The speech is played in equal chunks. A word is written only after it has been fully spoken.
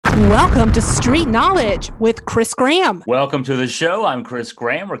Welcome to Street Knowledge with Chris Graham. Welcome to the show. I'm Chris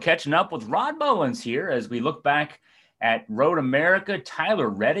Graham. We're catching up with Rod Mullins here as we look back at Road America. Tyler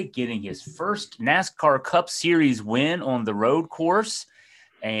Reddick getting his first NASCAR Cup Series win on the road course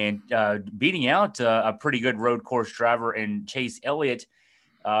and beating out a pretty good road course driver in Chase Elliott.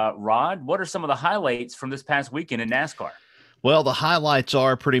 Rod, what are some of the highlights from this past weekend in NASCAR? Well, the highlights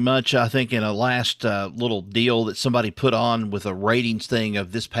are pretty much, I think, in a last little deal that somebody put on with a ratings thing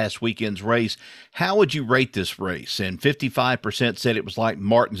of this past weekend's race. How would you rate this race? And 55% said it was like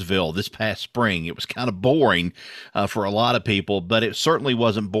Martinsville this past spring. It was kind of boring for a lot of people, but it certainly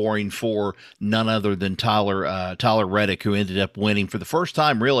wasn't boring for none other than Tyler Reddick, who ended up winning for the first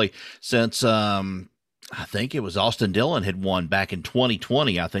time really since I think it was Austin Dillon had won back in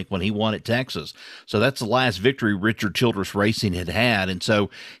 2020, I think, when he won at Texas. So that's the last victory Richard Childress Racing had. And so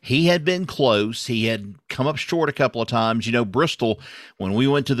he had been close. He had come up short a couple of times. You know, Bristol, when we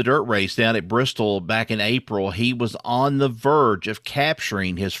went to the dirt race down at Bristol back in April, he was on the verge of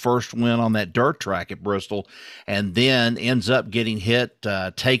capturing his first win on that dirt track at Bristol, and then ends up getting hit,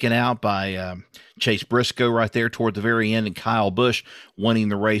 taken out by Chase Briscoe right there toward the very end, and Kyle Busch winning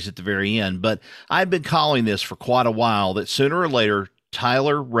the race at the very end. But I've been calling this for quite a while that sooner or later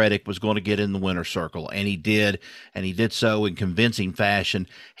Tyler Reddick was going to get in the winner's circle, and he did so in convincing fashion.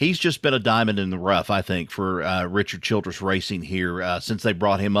 He's just been a diamond in the rough, I think, for Richard Childress Racing here since they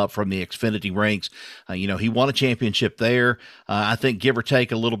brought him up from the Xfinity ranks. He won a championship there. I think give or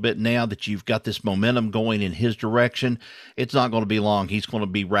take a little bit now that you've got this momentum going in his direction, it's not going to be long. He's going to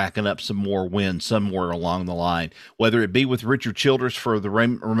be racking up some more wins somewhere along the line, whether it be with Richard Childress for the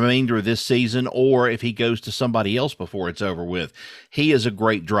remainder of this season or if he goes to somebody else before it's over with. He is a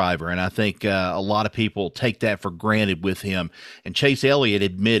great driver, and I think a lot of people take that for granted with him. And Chase Elliott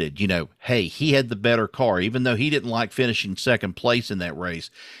admitted, hey, he had the better car. Even though he didn't like finishing second place in that race,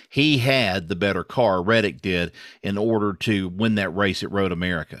 he had the better car, Reddick did, in order to win that race at Road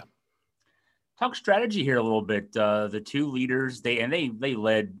America. Talk strategy here a little bit. The two leaders, they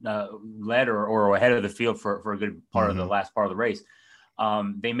led or ahead of the field for a good part of the last part of the race.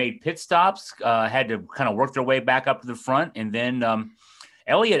 They made pit stops, had to kind of work their way back up to the front, and then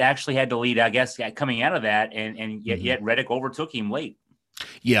Elliott actually had to lead, I guess, coming out of that, and yet Reddick overtook him late.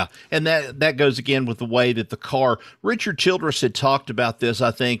 Yeah, and that goes again with the way that the car, Richard Childress had talked about this,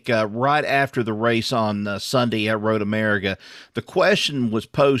 I think, right after the race on Sunday at Road America. The question was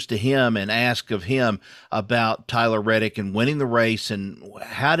posed to him and asked of him about Tyler Reddick and winning the race, and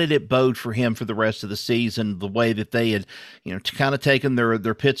how did it bode for him for the rest of the season, the way that they had, kind of taken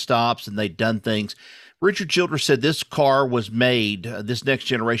their pit stops and they'd done things. Richard Childress said this car was made, this next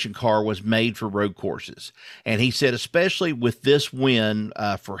generation car was made for road courses. And he said, especially with this win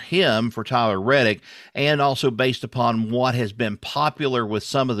for Tyler Reddick, and also based upon what has been popular with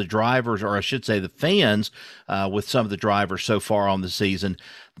some of the drivers, or I should say the fans, with some of the drivers so far on the season,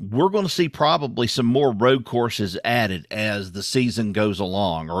 we're going to see probably some more road courses added as the season goes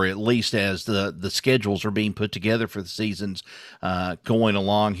along, or at least as the schedules are being put together for the seasons going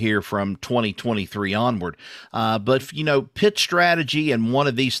along here from 2023 onward. But pit strategy and one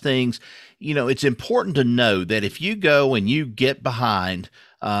of these things, it's important to know that if you go and you get behind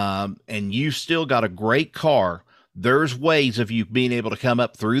and you still got a great car, there's ways of you being able to come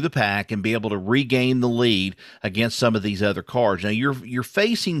up through the pack and be able to regain the lead against some of these other cars. Now, you're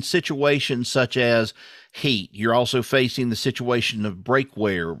facing situations such as heat. You're also facing the situation of brake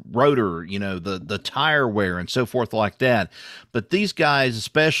wear, rotor, the tire wear, and so forth like that. But these guys,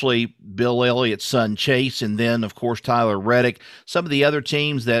 especially Bill Elliott's son Chase, and then, of course, Tyler Reddick, some of the other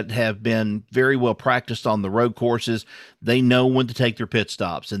teams that have been very well practiced on the road courses, they know when to take their pit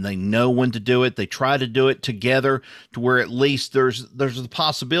stops, and they know when to do it. They try to do it together to where at least there's the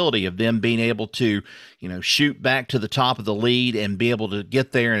possibility of them being able to, shoot back to the top of the lead and be able to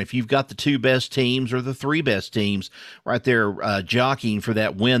get there. And if you've got the two best teams or the three best teams right there jockeying for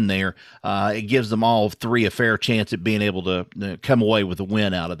that win there, it gives them all three a fair chance at being able to come away with a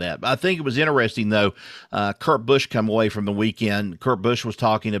win out of that. But I think it was interesting, though, Kurt Busch come away from the weekend. Kurt Busch was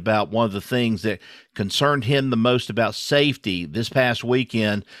talking about one of the things that concerned him the most about safety this past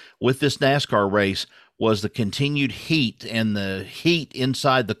weekend with this NASCAR race was the continued heat and the heat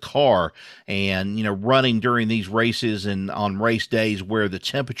inside the car, and running during these races and on race days where the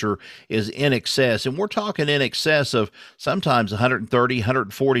temperature is in excess, and we're talking in excess of sometimes 130,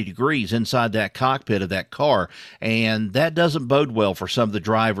 140 degrees inside that cockpit of that car, and that doesn't bode well for some of the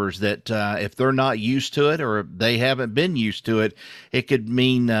drivers that if they're not used to it or they haven't been used to it, it could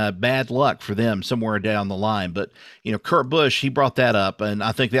mean bad luck for them somewhere down the line. But Kurt Busch, he brought that up, and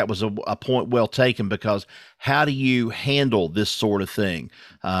I think that was a point well taken, because how do you handle this sort of thing?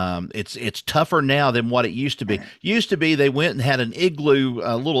 It's tougher now than what it used to be. Used to be they went and had a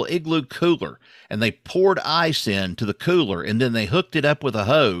little igloo cooler, and they poured ice into the cooler, and then they hooked it up with a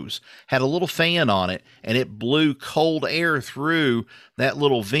hose, had a little fan on it, and it blew cold air through that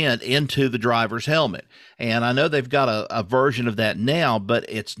little vent into the driver's helmet. And I know they've got a version of that now, but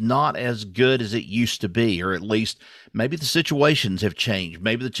it's not as good as it used to be, or at least maybe the situations have changed.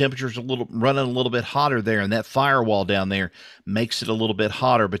 Maybe the temperature's running a little bit hotter there, and that firewall down there makes it a little bit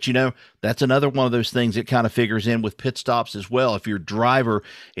hotter. But that's another one of those things that kind of figures in with pit stops as well. If your driver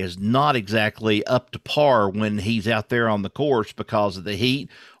is not exactly up to par when he's out there on the course because of the heat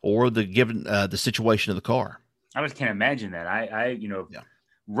or the situation of the car. I just can't imagine that. I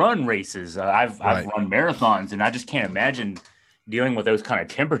run races. I've run marathons, and I just can't imagine dealing with those kind of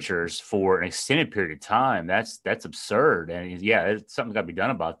temperatures for an extended period of time. That's absurd. And something's got to be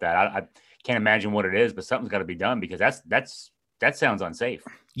done about that. I can't imagine what it is, but something's got to be done, because that sounds unsafe.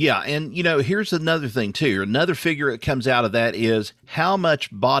 Yeah. And, here's another thing too. Another figure that comes out of that is how much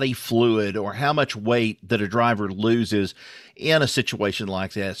body fluid or how much weight that a driver loses in a situation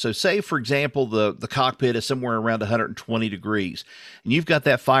like that. So say, for example, the cockpit is somewhere around 120 degrees and you've got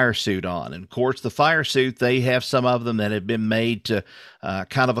that fire suit on. And of course, the fire suit, they have some of them that have been made to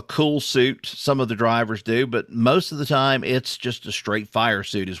kind of a cool suit. Some of the drivers do, but most of the time it's just a straight fire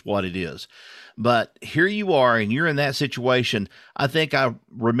suit is what it is. But here you are, and you're in that situation. I think I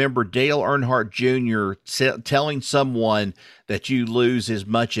remember Dale Earnhardt Jr. telling someone that you lose as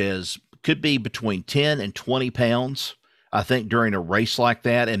much as could be between 10 and 20 pounds, I think, during a race like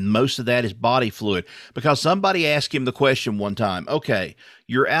that. And most of that is body fluid, because somebody asked him the question one time, okay,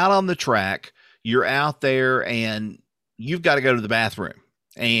 you're out on the track, you're out there, and you've got to go to the bathroom,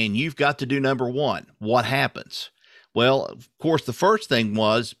 and you've got to do number one. What happens? Well, of course, the first thing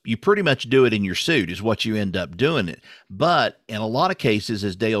was you pretty much do it in your suit is what you end up doing it. But in a lot of cases,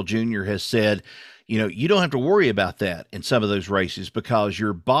 as Dale Jr. has said, you don't have to worry about that in some of those races, because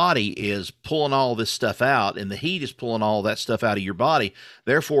your body is pulling all this stuff out and the heat is pulling all that stuff out of your body.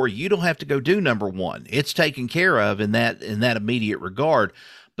 Therefore, you don't have to go do number one. It's taken care of in that immediate regard.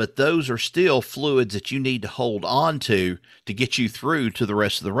 But those are still fluids that you need to hold on to get you through to the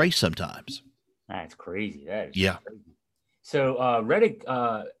rest of the race sometimes. That's crazy. That is crazy. So Reddick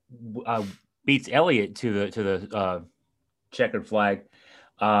beats Elliott to the checkered flag.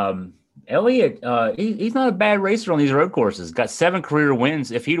 Elliott, he's not a bad racer on these road courses. Got 7 career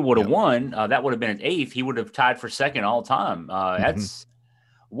wins. If he would have won, that would have been his 8th. He would have tied for second all time. That's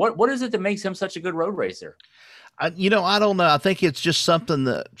what is it that makes him such a good road racer? I don't know. I think it's just something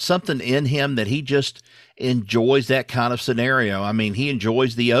in him that he just enjoys that kind of scenario. I mean, he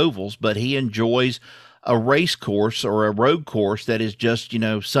enjoys the ovals, but he enjoys a race course or a road course that is just,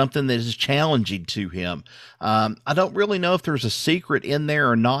 something that is challenging to him. I don't really know if there's a secret in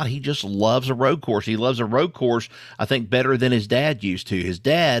there or not. He just loves a road course. He loves a road course, I think, better than his dad used to. His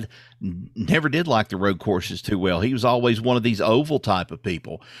dad never did like the road courses too well. He was always one of these oval type of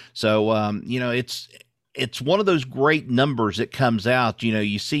people. So, it's one of those great numbers that comes out.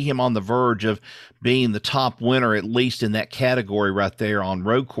 You see him on the verge of being the top winner, at least in that category right there on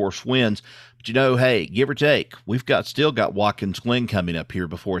road course wins. But hey, give or take, we've still got Watkins Glen coming up here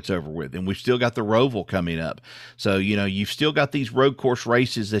before it's over with, and we've still got the Roval coming up. So, you've still got these road course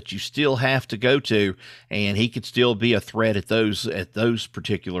races that you still have to go to, and he could still be a threat at those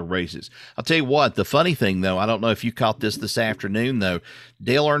particular races. I'll tell you what, the funny thing though, I don't know if you caught this afternoon though,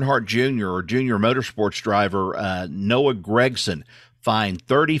 Dale Earnhardt Jr. or Junior Motorsports driver Noah Gragson fined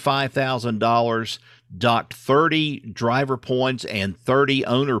 $35,000, docked 30 driver points and 30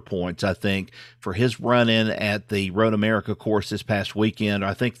 owner points, I think, for his run-in at the Road America course this past weekend.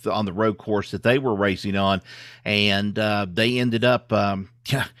 I think on the road course that they were racing on, and they ended up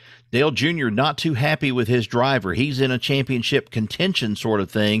Dale Jr. not too happy with his driver. He's in a championship contention sort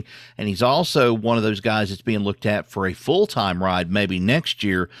of thing, and he's also one of those guys that's being looked at for a full-time ride maybe next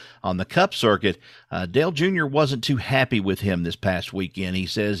year on the Cup circuit. Dale Jr. wasn't too happy with him this past weekend. He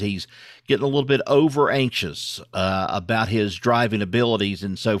says he's getting a little bit over anxious about his driving abilities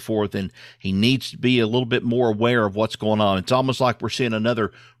and so forth, and he needs to be a little bit more aware of what's going on. It's almost like we're seeing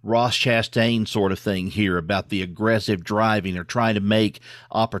another Ross Chastain sort of thing here about the aggressive driving or trying to make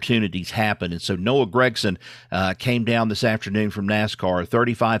opportunities happen. And so Noah Gragson came down this afternoon from NASCAR,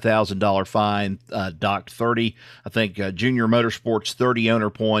 $35,000 fine, docked 30, I think Junior Motorsports 30 owner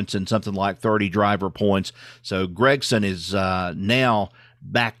points and something like 30 driver points. So Gragson is now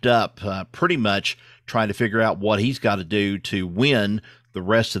backed up pretty much trying to figure out what he's got to do to win the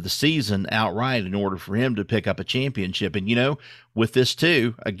rest of the season outright in order for him to pick up a championship. And, with this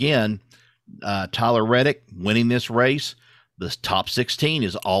too, again, Tyler Reddick winning this race, the top 16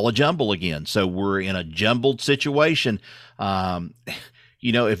 is all a jumble again. So we're in a jumbled situation.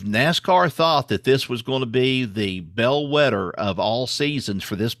 If NASCAR thought that this was going to be the bellwether of all seasons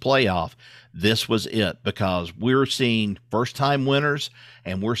for this playoff, this was it, because we're seeing first-time winners,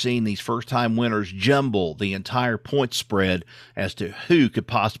 and we're seeing these first-time winners jumble the entire point spread as to who could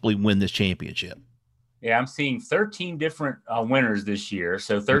possibly win this championship. Yeah, I'm seeing 13 different winners this year.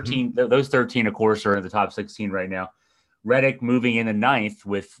 So 13, those 13, of course, are in the top 16 right now. Reddick moving in the ninth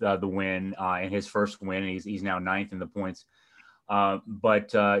with the win in his first win. He's now ninth in the points.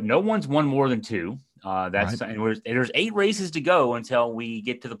 But no one's won more than two. That's right. And there's 8 races to go until we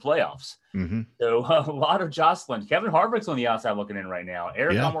get to the playoffs. So a lot of jostling. Kevin Harvick's on the outside looking in right now.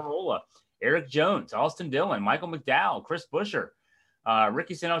 Eric Almirola, Eric Jones, Austin Dillon, Michael McDowell, Chris Buescher,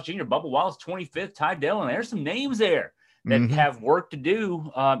 Ricky Stenhouse Jr., Bubba Wallace, 25th, Ty Dillon. There's some names there that have work to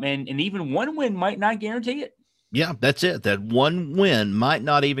do. And even one win might not guarantee it. Yeah, that's it. That one win might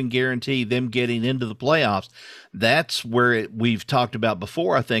not even guarantee them getting into the playoffs. That's where we've talked about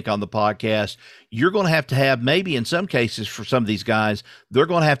before, I think, on the podcast. You're going to have maybe in some cases for some of these guys, they're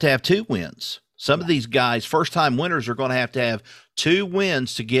going to have 2 wins. Some of these guys, first-time winners, are going to have 2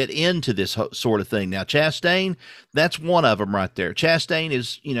 wins to get into this sort of thing. Now, Chastain, that's one of them right there. Chastain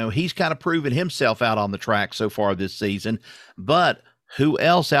is, he's kind of proven himself out on the track so far this season, but who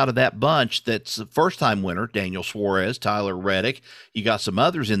else out of that bunch that's a first-time winner? Daniel Suarez, Tyler Reddick. You got some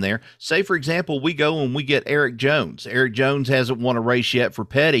others in there. Say, for example, we go and we get Eric Jones. Eric Jones hasn't won a race yet for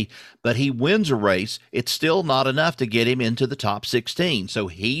Petty, but he wins a race. It's still not enough to get him into the top 16. So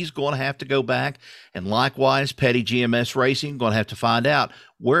he's going to have to go back. And likewise, Petty GMS Racing going to have to find out,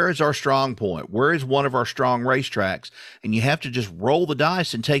 where is our strong point? Where is one of our strong racetracks? And you have to just roll the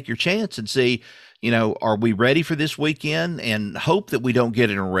dice and take your chance and see, are we ready for this weekend, and hope that we don't get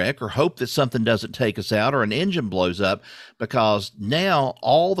in a wreck, or hope that something doesn't take us out or an engine blows up, because now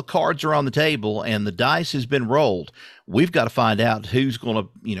all the cards are on the table and the dice has been rolled. We've got to find out who's going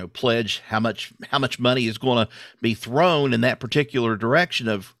to, pledge how much money is going to be thrown in that particular direction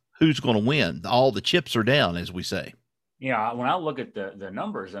of who's going to win. All the chips are down, as we say. Yeah. When I look at the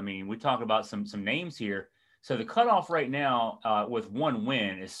numbers, I mean, we talk about some names here. So the cutoff right now with one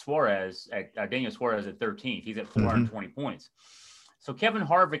win is Daniel Suarez at 13th. He's at 420 points. So Kevin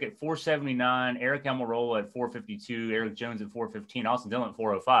Harvick at 479, Eric Almirola at 452, Eric Jones at 415, Austin Dillon at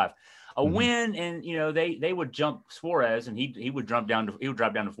 405. A win, and they would jump Suarez, and he would drop down to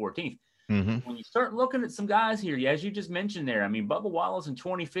 14th. When you start looking at some guys here, as you just mentioned there, I mean, Bubba Wallace in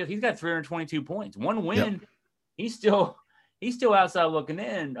 25th, he's got 322 points. One win, he's still outside looking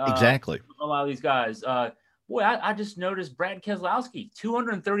in. Exactly. A lot of these guys. Boy, I just noticed Brad Keselowski,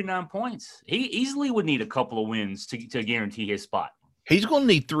 239 points. He easily would need a couple of wins to guarantee his spot. He's going to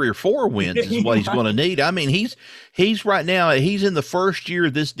need 3 or 4 wins is what he's going to need. I mean, he's right now, he's in the first year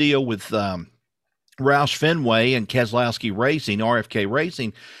of this deal with Roush Fenway and Keselowski Racing, RFK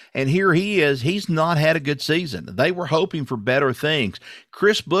Racing, and here he is. He's not had a good season. They were hoping for better things.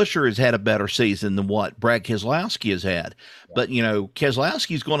 Chris Buescher has had a better season than what Brad Keselowski has had. But,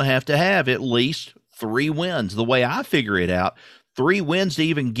 Keselowski's going to have at least 3 wins. The way I figure it out, 3 wins to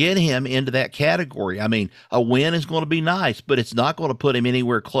even get him into that category. I mean, a win is going to be nice, but it's not going to put him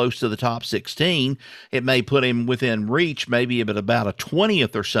anywhere close to the top 16. It may put him within reach, maybe at about a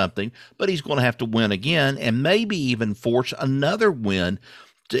 20th or something, but he's going to have to win again and maybe even force another win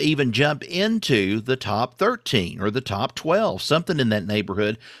to even jump into the top 13 or the top 12, something in that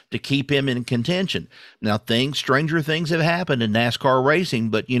neighborhood to keep him in contention. Now, stranger things have happened in NASCAR racing,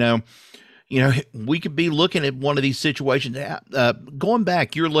 but, we could be looking at one of these situations. Going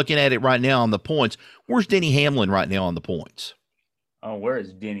back, you're looking at it right now on the points. Where's Denny Hamlin right now on the points? Oh, where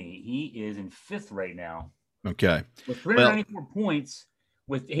is Denny? He is in 5th right now. Okay. With 394 points.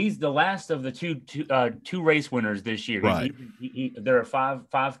 He's the last of the two race winners this year. Right. There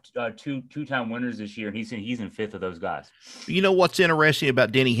are two-time winners this year, and he's in 5th of those guys. You know what's interesting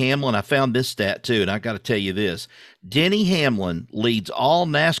about Denny Hamlin? I found this stat too, and I got to tell you this. Denny Hamlin leads all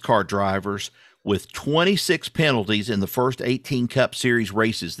NASCAR drivers with 26 penalties in the first 18 Cup Series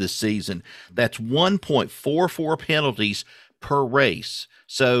races this season. That's 1.44 penalties per race.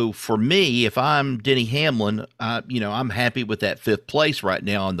 So for me, if I'm Denny Hamlin, I'm happy with that 5th place right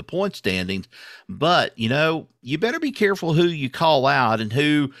now in the point standings. But, you better be careful who you call out and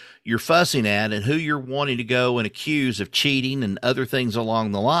who you're fussing at and who you're wanting to go and accuse of cheating and other things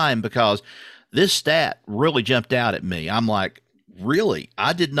along the line, because this stat really jumped out at me. I'm like, really?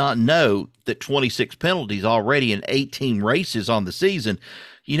 I did not know that 26 penalties already in 18 races on the season.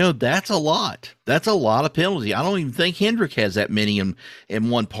 That's a lot. That's a lot of penalty. I don't even think Hendrick has that many in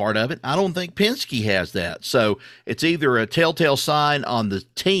one part of it. I don't think Penske has that. So it's either a telltale sign on the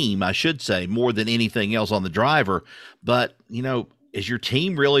team, I should say, more than anything else on the driver. But, is your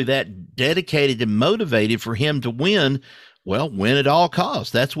team really that dedicated and motivated for him to win? Well, win at all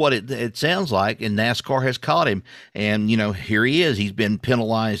costs. That's what it sounds like, and NASCAR has caught him. And, here he is. He's been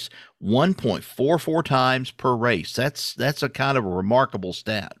penalized 1.44 times per race. That's a kind of a remarkable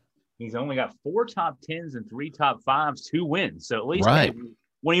stat. He's only got 4 top 10s and 3 top 5s, 2 wins. So at least right.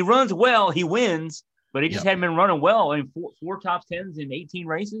 When he runs well, he wins, but he just hadn't been running well. I mean, four top 10s in 18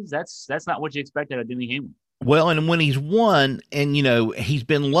 races, that's not what you expect out of Denny Hamlin. Well, and when he's won, and, he's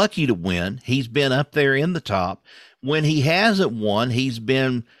been lucky to win, he's been up there in the top. When he hasn't won, he's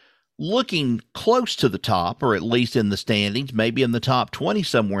been looking close to the top, or at least in the standings, maybe in the top 20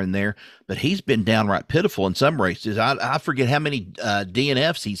 somewhere in there, but he's been downright pitiful in some races. I forget how many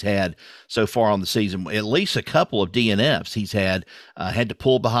DNFs he's had so far on the season. At least a couple of DNFs he's had to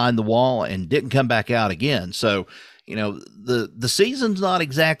pull behind the wall and didn't come back out again. So, the season's not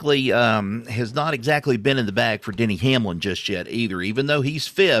exactly has not exactly been in the bag for Denny Hamlin just yet either. Even though he's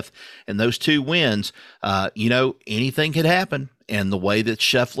 5th and those 2 wins, anything could happen. And the way that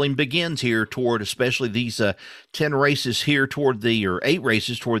shuffling begins here toward, especially these 10 races here toward or 8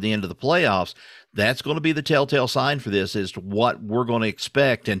 races toward the end of the playoffs, that's going to be the telltale sign for this as to what we're going to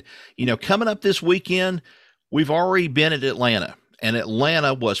expect. And, coming up this weekend, we've already been at Atlanta. And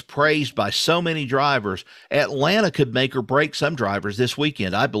Atlanta was praised by so many drivers. Atlanta could make or break some drivers this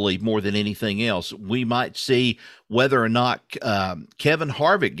weekend, I believe, more than anything else. We might see whether or not Kevin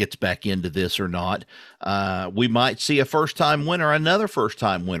Harvick gets back into this or not. We might see a first-time winner, another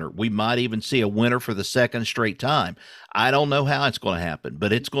first-time winner. We might even see a winner for the second straight time. I don't know how it's going to happen,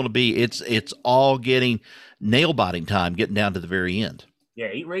 but it's going to be it's all getting nail-biting time, getting down to the very end. Yeah,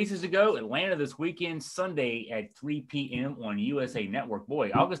 8 races to go. Atlanta this weekend, Sunday at 3 p.m. on USA Network.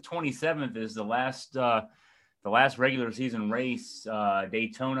 Boy, August 27th is the last regular season race,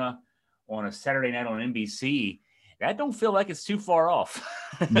 Daytona, on a Saturday night on NBC. That don't feel like it's too far off.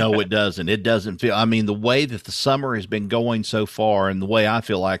 No, it doesn't. It doesn't feel. I mean, the way that the summer has been going so far, and the way I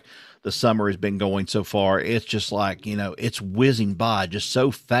feel like the summer has been going so far, it's just like, it's whizzing by just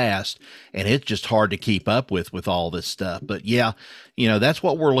so fast, and it's just hard to keep up with all this stuff. But yeah, that's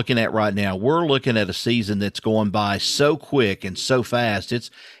what we're looking at right now. We're looking at a season that's going by so quick and so fast.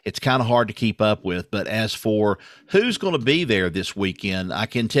 It's kind of hard to keep up with. But as for who's going to be there this weekend, I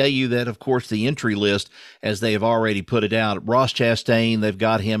can tell you that, of course, the entry list, as they have already put it out, Ross Chastain, they've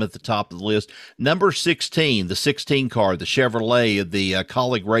got him at the top of the list. Number 16, the 16 car, the Chevrolet of the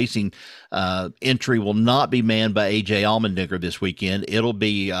Kaulig Racing entry will not be manned by A.J. Allmendinger this weekend. It'll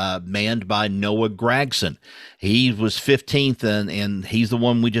be manned by Noah Gragson. He was 15th, and he's the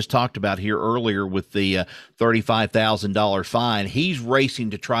one we just talked about here earlier with the $35,000 fine. He's racing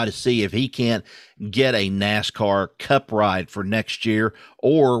to try to see if he can't get a NASCAR Cup ride for next year,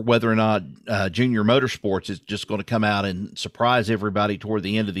 or whether or not Junior Motorsports is just going to come out and surprise everybody toward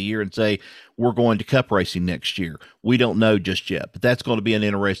the end of the year and say, we're going to Cup racing next year. We don't know just yet, but that's going to be an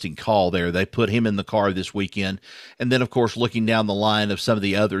interesting call there. They put him in the car this weekend. And then, of course, looking down the line of some of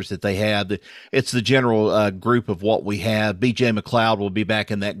the others that they have, it's the general group of what we have. BJ McLeod will be back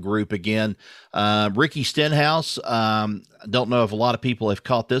in that group again. Ricky Stenhouse, I don't know if a lot of people have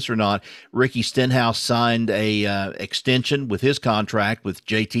caught this or not. Ricky Stenhouse signed a extension with his contract with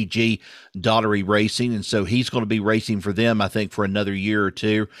JTG Daugherty Racing, and so he's going to be racing for them, I think, for another year or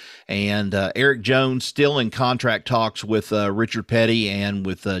two. And Eric Jones still in contract talks with Richard Petty and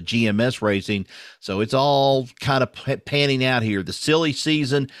with GMS Racing, so it's all kind of panning out here. The silly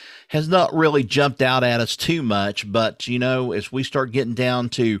season has not really jumped out at us too much, but, as we start getting down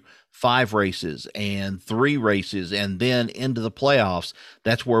to 5 races and 3 races and then into the playoffs,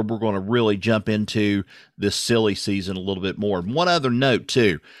 that's where we're going to really jump into this silly season a little bit more. And one other note,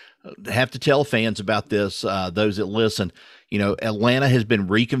 too, I have to tell fans about this, those that listen. Atlanta has been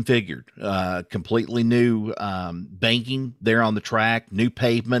reconfigured, completely new banking there on the track, new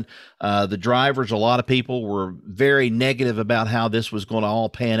pavement. The drivers, a lot of people were very negative about how this was going to all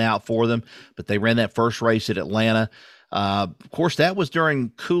pan out for them, but they ran that first race at Atlanta. Of course, that was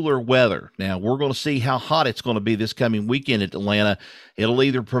during cooler weather. Now, we're going to see how hot it's going to be this coming weekend at Atlanta. It'll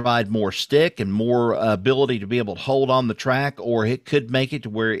either provide more stick and more ability to be able to hold on the track, or it could make it to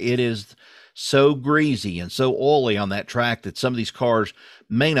where it is so greasy and so oily on that track that some of these cars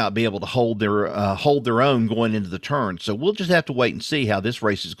may not be able to hold their own going into the turn. So we'll just have to wait and see how this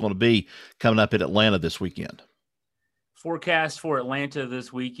race is going to be coming up at Atlanta this weekend. Forecast for Atlanta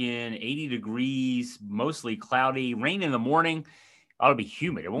this weekend, 80 degrees, mostly cloudy, rain in the morning. it'll be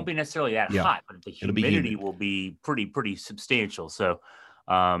humid. It won't be necessarily that hot, but the humidity will be pretty substantial. So,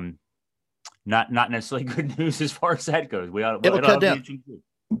 not necessarily good news as far as that goes. It'll cut down.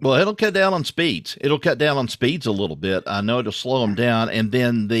 Well, it'll cut down on speeds. It'll cut down on speeds a little bit. I know it'll slow them down. And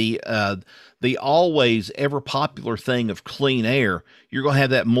then the always ever popular thing of clean air, you're going to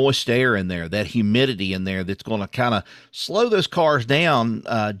have that moist air in there, that humidity in there that's going to kind of slow those cars down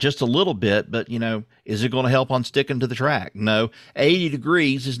just a little bit. But, is it going to help on sticking to the track? No. 80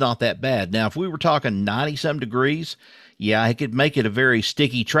 degrees is not that bad. Now, if we were talking 90-some degrees, yeah, I could make it a very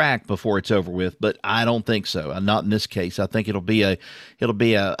sticky track before it's over with, but I don't think so. Not in this case. I think it'll be a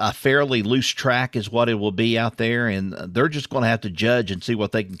fairly loose track is what it will be out there, and they're just going to have to judge and see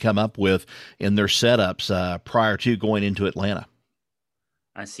what they can come up with in their setups prior to going into Atlanta.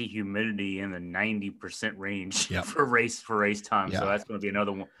 I see humidity in the 90% range Yep. for race time, Yeah. so that's going to be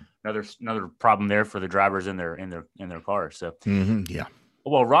another problem there for the drivers in their cars. So. Yeah.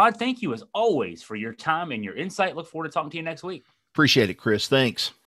 Well, Rod, thank you as always for your time and your insight. Look forward to talking to you next week. Appreciate it, Chris. Thanks.